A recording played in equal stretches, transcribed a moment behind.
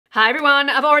Hi everyone,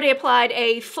 I've already applied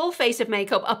a full face of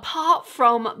makeup apart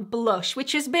from blush,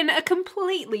 which has been a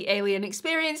completely alien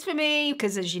experience for me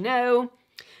because, as you know,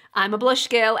 I'm a blush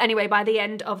girl. Anyway, by the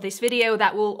end of this video,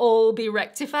 that will all be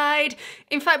rectified.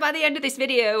 In fact, by the end of this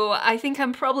video, I think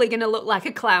I'm probably gonna look like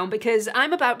a clown because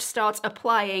I'm about to start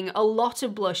applying a lot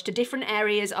of blush to different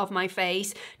areas of my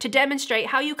face to demonstrate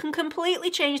how you can completely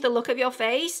change the look of your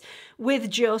face with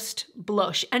just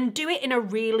blush and do it in a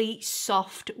really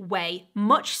soft way,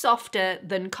 much softer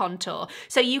than contour.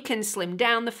 So you can slim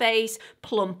down the face,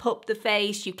 plump up the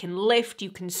face, you can lift, you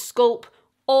can sculpt,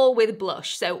 all with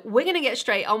blush. So we're gonna get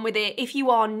straight on with it. If you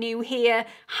are new here,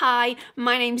 hi,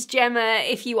 my name's Gemma.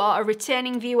 If you are a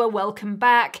returning viewer, welcome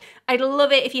back. I'd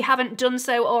love it if you haven't done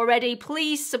so already.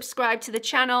 Please subscribe to the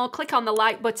channel, click on the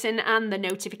like button and the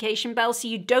notification bell so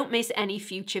you don't miss any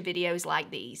future videos like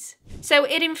these. So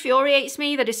it infuriates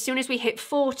me that as soon as we hit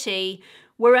 40,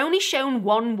 we're only shown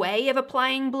one way of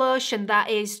applying blush, and that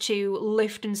is to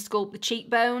lift and sculpt the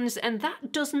cheekbones, and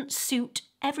that doesn't suit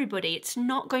everybody. It's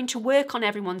not going to work on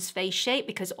everyone's face shape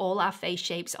because all our face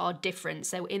shapes are different.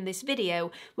 So in this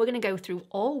video, we're going to go through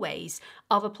all ways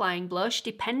of applying blush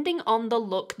depending on the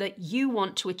look that you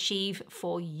want to achieve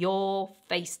for your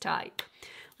face type.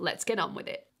 Let's get on with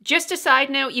it. Just a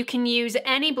side note, you can use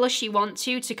any blush you want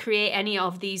to create any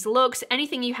of these looks.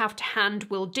 Anything you have to hand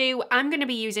will do. I'm going to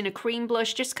be using a cream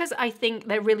blush just because I think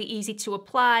they're really easy to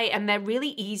apply and they're really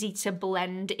easy to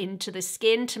blend into the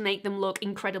skin to make them look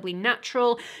incredibly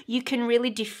natural. You can really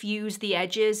diffuse the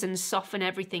edges and soften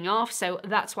everything off, so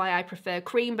that's why I prefer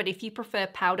cream, but if you prefer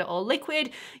powder or liquid,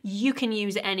 you can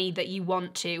use any that you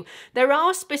want to. There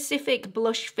are specific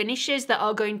blush finishes that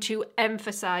are going to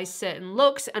emphasize certain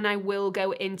looks, and I will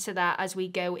go into that as we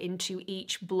go into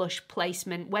each blush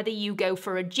placement. Whether you go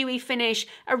for a dewy finish,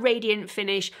 a radiant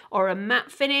finish, or a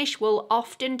matte finish will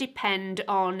often depend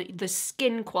on the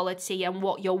skin quality and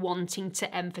what you're wanting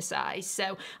to emphasize.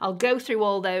 So I'll go through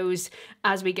all those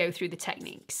as we go through the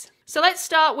techniques. So let's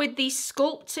start with the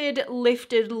sculpted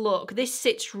lifted look. This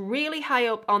sits really high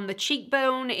up on the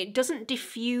cheekbone. It doesn't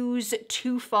diffuse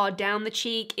too far down the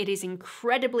cheek. It is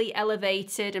incredibly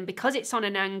elevated, and because it's on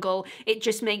an angle, it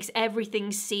just makes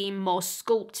everything seem more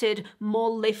sculpted, more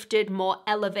lifted, more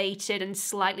elevated, and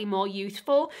slightly more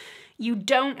youthful. You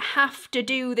don't have to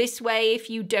do this way if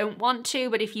you don't want to,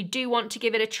 but if you do want to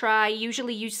give it a try,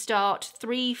 usually you start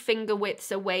 3 finger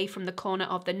widths away from the corner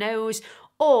of the nose,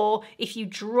 or if you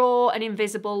draw an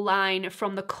invisible line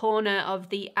from the corner of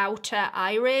the outer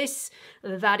iris,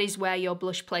 that is where your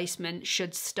blush placement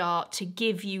should start to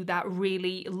give you that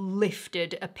really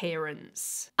lifted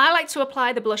appearance. I like to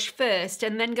apply the blush first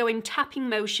and then go in tapping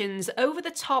motions over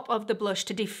the top of the blush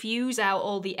to diffuse out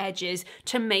all the edges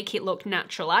to make it look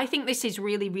natural. I think this is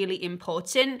really, really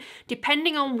important.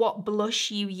 Depending on what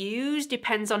blush you use,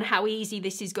 depends on how easy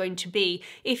this is going to be.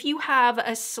 If you have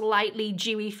a slightly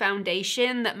dewy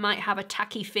foundation that might have a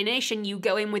tacky finish and you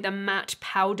go in with a matte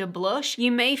powder blush,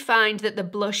 you may find that the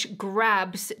blush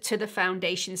grabs to the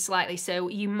foundation slightly. So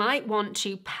you might want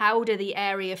to powder the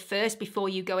area first before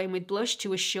you go in with blush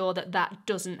to assure that that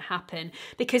doesn't happen.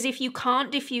 Because if you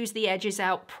can't diffuse the edges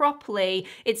out properly,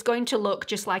 it's going to look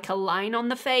just like a line on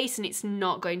the face and it's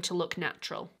not going to look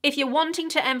natural. If you're wanting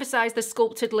to emphasize the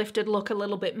sculpted lifted look a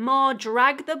little bit more,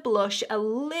 drag the blush a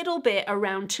little bit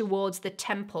around towards the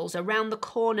temples, around the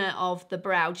corner of the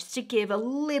brow, just to give a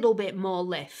little bit more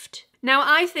lift. Now,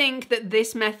 I think that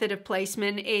this method of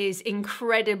placement is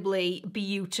incredibly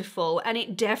beautiful and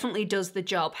it definitely does the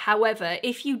job. However,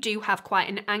 if you do have quite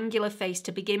an angular face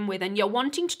to begin with and you're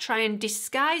wanting to try and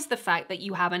disguise the fact that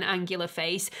you have an angular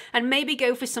face and maybe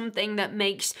go for something that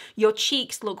makes your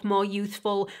cheeks look more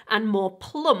youthful and more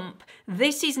plump,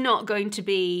 this is not going to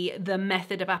be the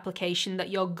method of application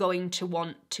that you're going to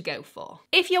want to go for.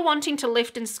 If you're wanting to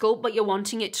lift and sculpt but you're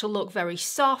wanting it to look very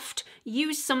soft,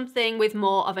 use something with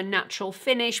more of a natural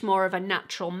finish, more of a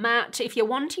natural matte. If you're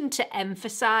wanting to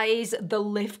emphasize the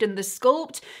lift and the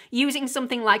sculpt, using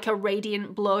something like a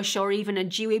radiant blush or even a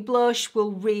dewy blush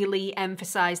will really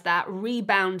emphasize that,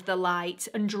 rebound the light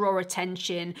and draw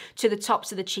attention to the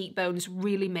tops of the cheekbones,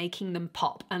 really making them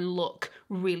pop and look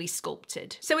really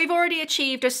sculpted. So we've already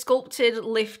achieved a sculpted,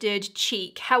 lifted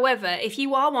cheek. However, if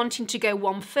you are wanting to go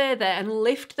one further and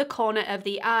lift the corner of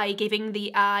the eye, giving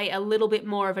the eye a little bit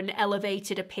more of an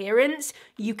elevated appearance,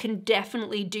 you can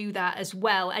definitely do that as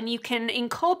well. And you can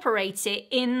incorporate it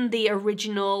in the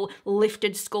original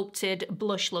lifted, sculpted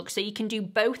blush look. So you can do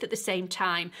both at the same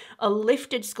time, a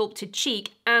lifted, sculpted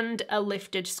cheek and a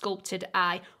lifted, sculpted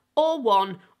eye, or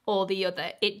one or the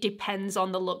other. It depends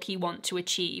on the look you want to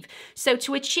achieve. So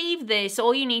to achieve this,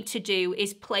 all you need to do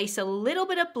is place a little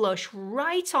bit of blush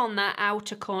right on that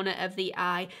outer corner of the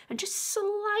eye and just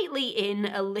slightly in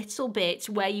a little bit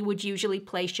where you would usually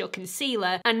place your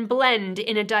concealer, and blend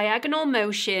in a diagonal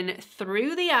motion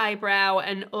through the eyebrow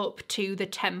and up to the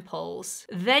temples.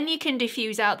 Then you can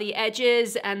diffuse out the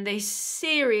edges, and this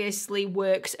seriously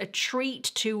works a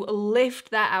treat to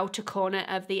lift that outer corner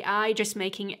of the eye, just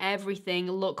making everything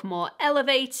look more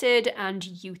elevated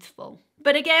and youthful.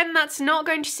 But again, that's not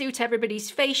going to suit everybody's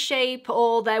face shape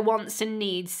or their wants and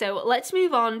needs. So let's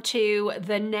move on to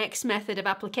the next method of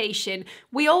application.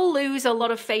 We all lose a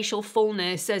lot of facial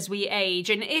fullness as we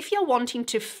age. And if you're wanting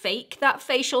to fake that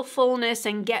facial fullness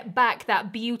and get back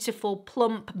that beautiful,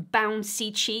 plump,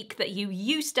 bouncy cheek that you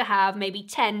used to have maybe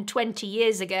 10, 20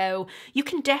 years ago, you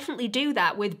can definitely do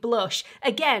that with blush.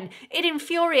 Again, it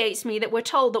infuriates me that we're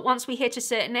told that once we hit a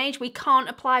certain age, we can't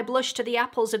apply blush to the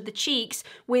apples of the cheeks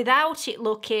without it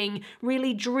looking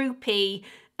really droopy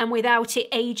and without it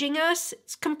aging us.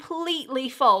 It's completely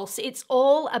false. It's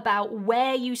all about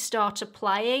where you start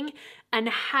applying and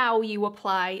how you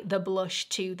apply the blush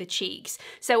to the cheeks.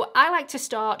 So I like to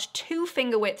start 2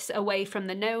 finger widths away from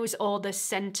the nose or the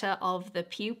center of the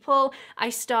pupil. I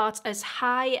start as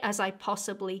high as I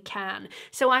possibly can.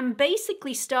 So I'm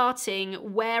basically starting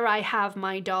where I have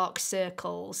my dark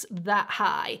circles, that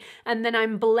high, and then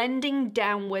I'm blending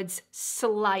downwards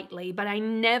slightly, but I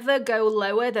never go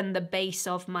lower than the base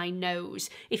of my nose.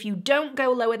 If you don't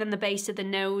go lower than the base of the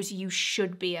nose, you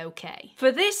should be okay.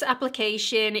 For this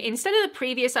application, instead of the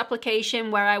previous application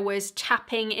where I was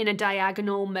tapping in a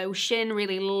diagonal motion,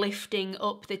 really lifting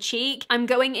up the cheek, I'm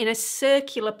going in a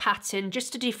circular pattern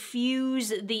just to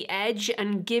diffuse the edge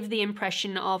and give the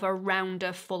impression of a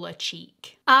rounder, fuller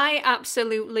cheek. I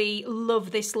absolutely love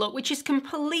this look, which is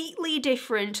completely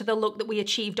different to the look that we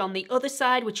achieved on the other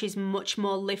side, which is much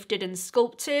more lifted and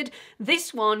sculpted.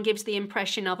 This one gives the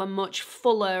impression of a much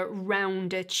fuller,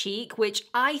 rounder cheek, which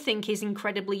I think is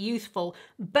incredibly youthful.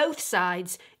 Both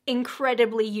sides,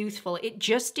 incredibly youthful. It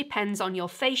just depends on your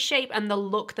face shape and the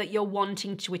look that you're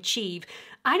wanting to achieve.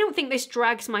 I don't think this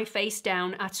drags my face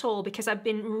down at all because I've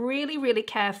been really, really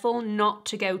careful not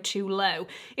to go too low.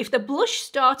 If the blush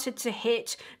started to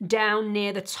hit down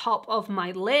near the top of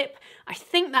my lip, I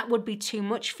think that would be too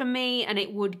much for me and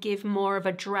it would give more of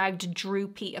a dragged,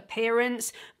 droopy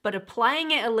appearance, but applying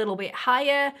it a little bit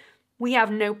higher, we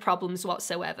have no problems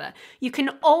whatsoever. You can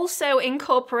also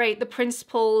incorporate the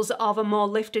principles of a more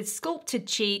lifted, sculpted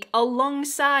cheek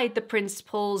alongside the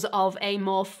principles of a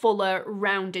more fuller,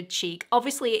 rounded cheek.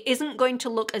 Obviously, it isn't going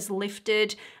to look as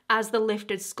lifted as the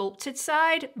lifted, sculpted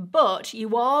side, but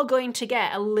you are going to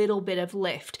get a little bit of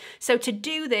lift. So to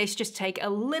do this, just take a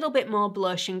little bit more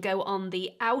blush and go on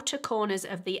the outer corners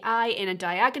of the eye in a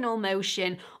diagonal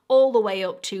motion all the way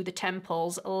up to the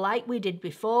temples like we did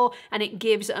before, and it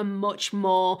gives a much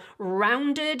more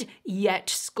rounded yet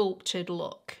sculpted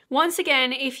look. Once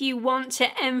again, if you want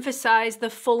to emphasize the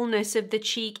fullness of the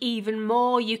cheek even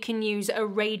more, you can use a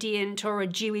radiant or a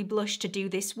dewy blush to do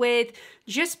this with.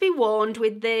 Just be warned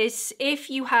with this, if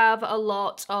you have a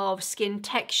lot of skin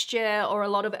texture or a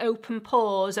lot of open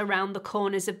pores around the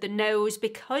corners of the nose,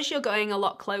 because you're going a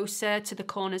lot closer to the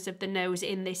corners of the nose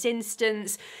in this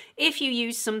instance, if you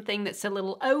use something that's a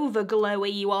little over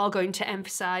glowy, you are going to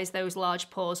emphasize those large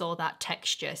pores or that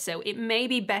texture. So it may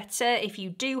be better if you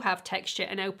do have texture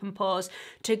and open pores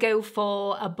to go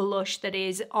for a blush that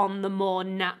is on the more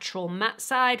natural matte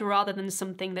side rather than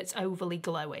something that's overly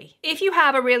glowy. If you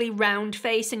have a really round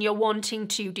face and you're wanting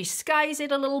to disguise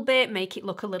it a little bit, make it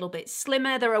look a little bit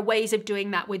slimmer, there are ways of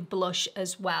doing that with blush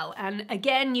as well. And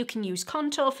again, you can use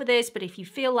contour for this, but if you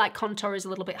feel like contour is a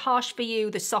little bit harsh for you,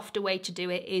 the softer way to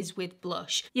do it is with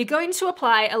blush. You're going to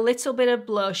apply a little bit of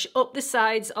blush up the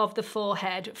sides of the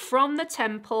forehead, from the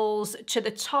temples to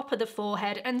the top of the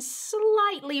forehead and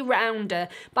slightly rounder.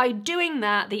 By doing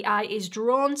that, the eye is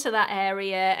drawn to that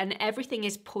area and everything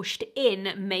is pushed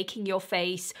in, making your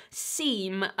face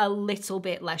seem a little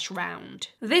bit less round.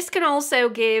 This can also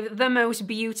give the most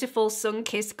beautiful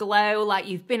sun-kissed glow, like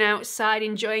you've been outside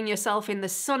enjoying yourself in the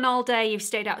sun all day, you've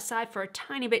stayed outside for a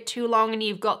tiny bit too long and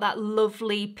you've got that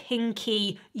lovely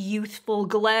pinky youthful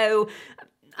glow.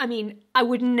 I mean, I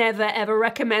would never ever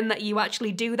recommend that you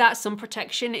actually do that. Sun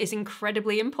protection is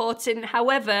incredibly important.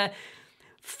 However,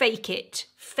 fake it.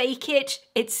 Fake it,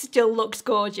 it still looks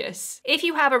gorgeous. If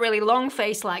you have a really long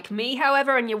face like me,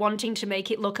 however, and you're wanting to make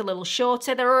it look a little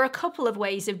shorter, there are a couple of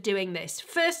ways of doing this.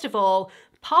 First of all,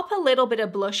 pop a little bit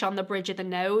of blush on the bridge of the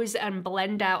nose and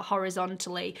blend out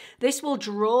horizontally. This will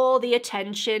draw the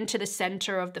attention to the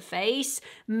center of the face,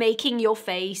 making your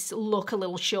face look a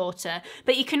little shorter.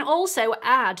 But you can also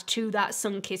add to that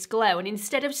sun-kissed glow, and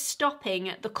instead of stopping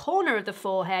at the corner of the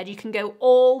forehead, you can go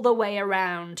all the way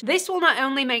around. This will not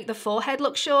only make the forehead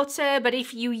look shorter, but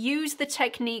if you use the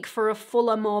technique for a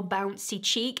fuller, more bouncy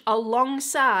cheek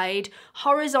alongside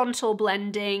horizontal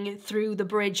blending through the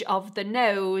bridge of the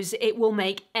nose, it will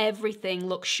make everything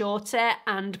look shorter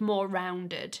and more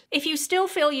rounded. If you still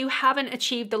feel you haven't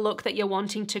achieved the look that you're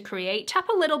wanting to create, tap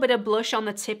a little bit of blush on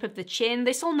the tip of the chin.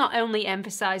 This will not only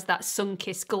emphasize that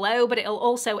sun-kissed glow, but it'll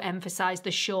also emphasize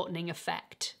the shortening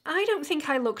effect. I don't think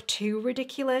I look too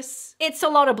ridiculous. It's a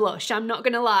lot of blush, I'm not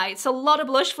gonna lie. It's a lot of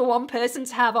blush for one person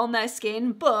to have on their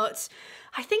skin, but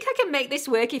I think I can make this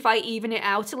work if I even it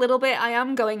out a little bit. I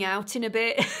am going out in a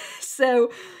bit, so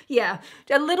yeah,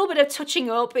 a little bit of touching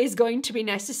up is going to be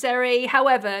necessary.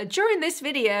 However, during this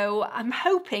video, I'm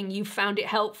hoping you found it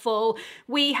helpful.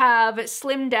 We have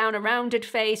slimmed down a rounded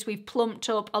face, we've plumped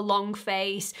up a long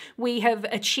face, we have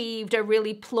achieved a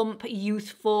really plump,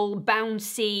 youthful,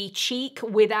 bouncy cheek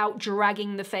without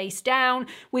dragging the face down.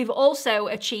 We've also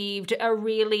achieved a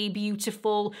really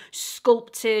beautiful,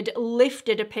 sculpted,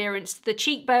 lifted appearance to the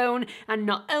cheekbone, and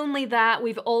not only that,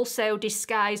 we've also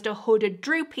disguised a hooded,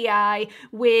 droopy eye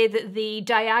with the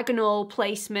diagonal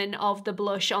placement of the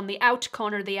blush on the outer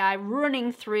corner of the eye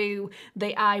running through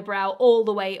the eyebrow all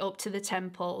the way up to the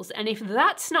temples. And if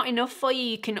that's not enough for you,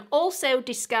 you can also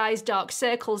disguise dark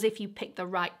circles if you pick the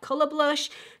right colour blush,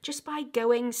 just by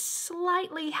going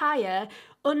slightly higher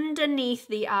underneath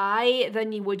the eye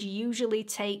than you would usually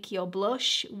take your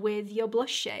blush with your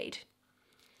blush shade.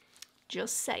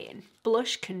 Just saying,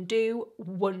 blush can do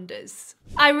wonders.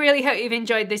 I really hope you've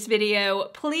enjoyed this video.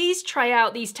 Please try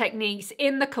out these techniques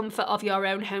in the comfort of your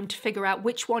own home to figure out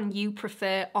which one you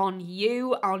prefer on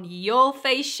you, on your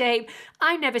face shape.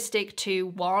 I never stick to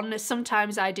one.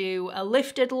 Sometimes I do a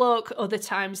lifted look, other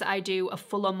times I do a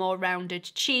fuller, more rounded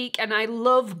cheek, and I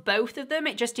love both of them.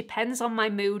 It just depends on my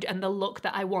mood and the look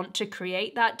that I want to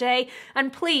create that day.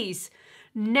 And please,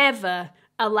 never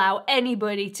allow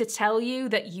anybody to tell you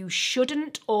that you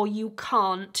shouldn't or you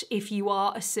can't if you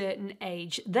are a certain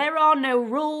age. There are no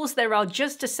rules, there are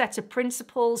just a set of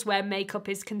principles where makeup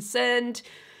is concerned.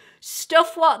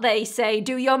 Stuff what they say,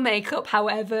 do your makeup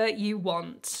however you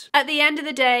want. At the end of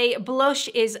the day, blush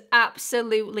is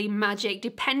absolutely magic.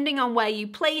 Depending on where you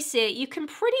place it, you can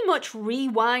pretty much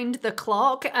rewind the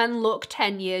clock and look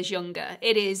 10 years younger.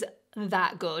 It is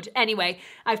that good. Anyway,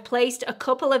 I've placed a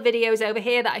couple of videos over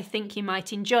here that I think you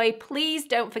might enjoy. Please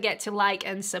don't forget to like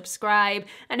and subscribe,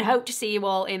 and hope to see you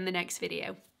all in the next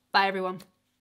video. Bye everyone.